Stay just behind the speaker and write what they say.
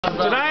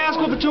Did I ask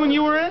what platoon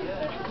you were in?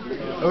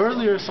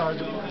 Earlier,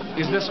 Sergeant.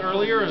 Is this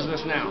earlier or is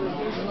this now?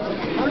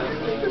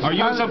 Are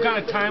you in some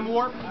kind of time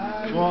warp?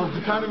 Well,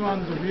 depending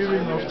on the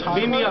viewing of time.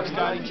 Beam me up,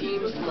 Scotty.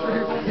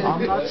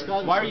 I'm not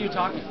Scotty. Why are you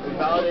talking?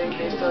 About it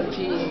based on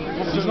team.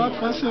 There's not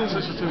questions.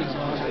 Who's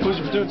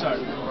your platoon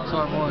sergeant?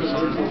 Sergeant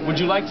Morgan. Would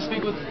you like to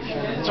speak with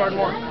Sergeant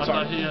Morgan? I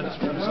thought he had to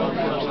speak with Sergeant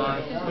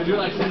Morgan. Would you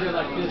like to do it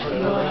like this?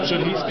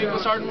 Should he speak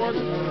with Sergeant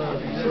Morgan?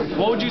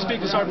 What would you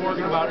speak to Sergeant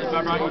Morgan about if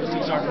I brought you to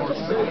see Sergeant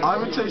Morgan? I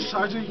would say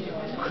Sergeant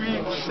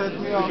Creek set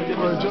me up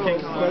for a joke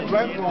that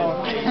went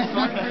wrong.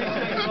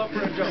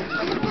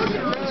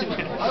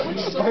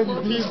 And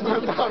these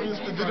nuts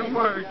obviously didn't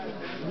work.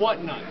 What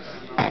nuts?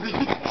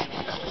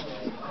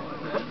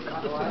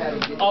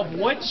 Of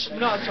which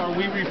nuts are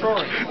we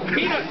referring?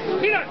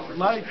 Peanut!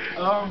 Like,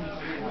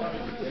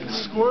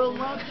 squirrel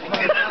nuts?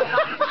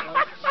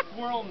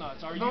 Squirrel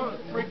nuts. Are you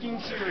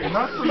freaking serious?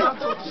 Not the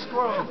nuts of the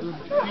squirrel.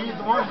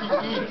 The one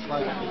he eats.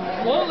 Like.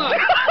 Walnut!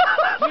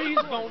 Please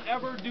don't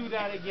ever do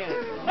that again.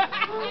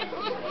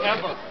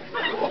 Ever.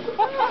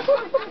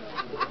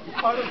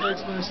 Part of the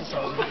explanation,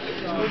 Sergeant.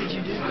 What did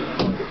you do?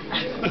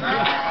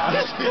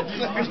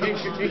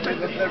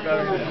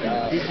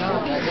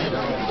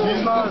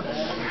 He's not.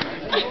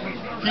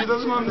 He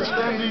doesn't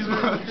understand these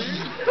nuts.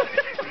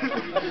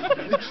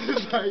 It's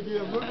his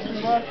idea. Look,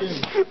 he's laughing.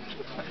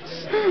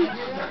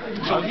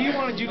 So he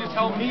wanted you to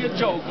tell me a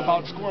joke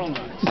about squirrel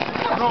nuts.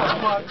 No,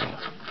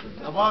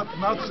 about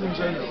nuts in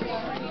general.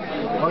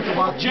 Like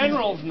about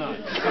General's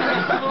nuts.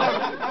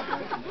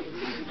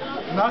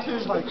 Not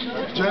his like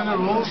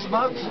general's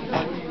nuts,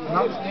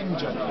 nuts in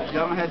general.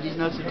 Y'all don't have these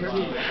nuts in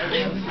Turkey?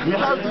 We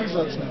have these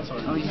nuts in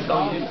Turkey. Oh, you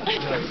thought you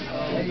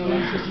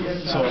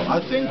did? So I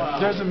think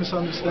there's a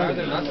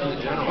misunderstanding.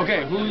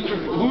 Okay,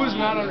 who is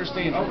not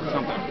understanding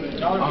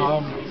something?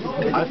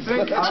 I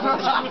think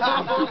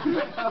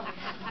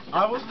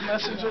I was the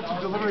messenger to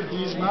deliver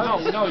these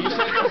nuts. No, you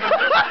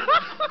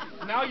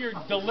said now you're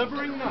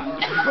delivering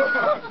nuts.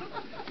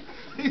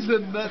 He's a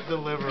nut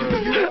deliverer.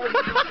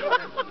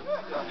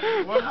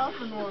 What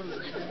happened was,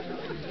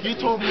 he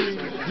told me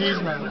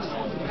these nuts,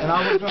 and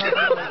I was gonna be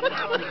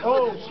like,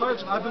 oh,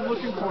 Sergeant, I've been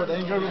looking for it,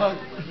 and you're like,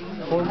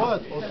 for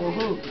what, or for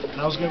who? And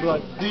I was gonna be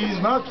like, these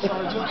nuts,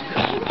 Sergeant,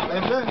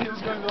 and then he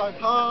was gonna be like,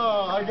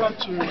 ah, I got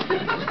you,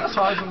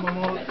 Sergeant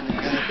Lamont,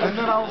 and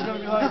then I was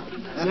gonna be like,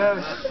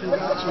 yes, he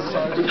got you,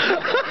 Sergeant,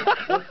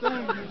 but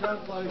then he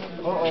got like,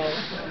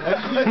 and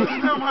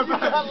he doesn't have my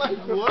back. Like,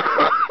 what?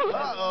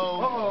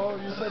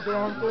 You said the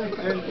wrong thing,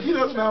 and he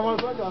doesn't have my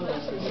back,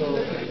 obviously, so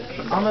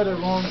I'm at the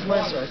wrong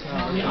place right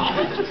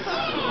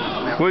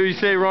now. What did you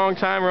say? Wrong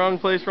time, wrong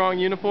place, wrong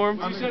uniform?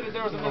 You said that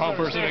there was a Wrong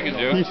person making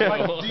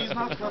misunderstanding. jokes. Like, these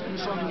nuts got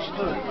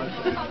misunderstood.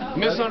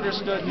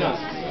 Misunderstood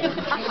nuts.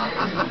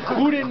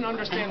 Who didn't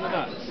understand the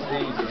nuts?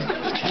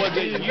 Was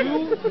it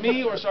you,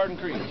 me, or Sergeant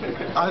Creed?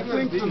 I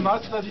think the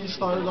nuts that he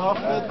started off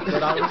with,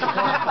 that I was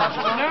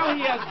So now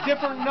he has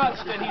different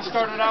nuts than he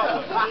started out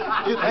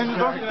with. it ended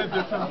up in a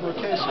different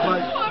location.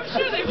 Like,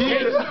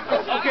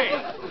 Okay,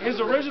 his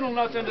original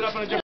nuts ended up in a different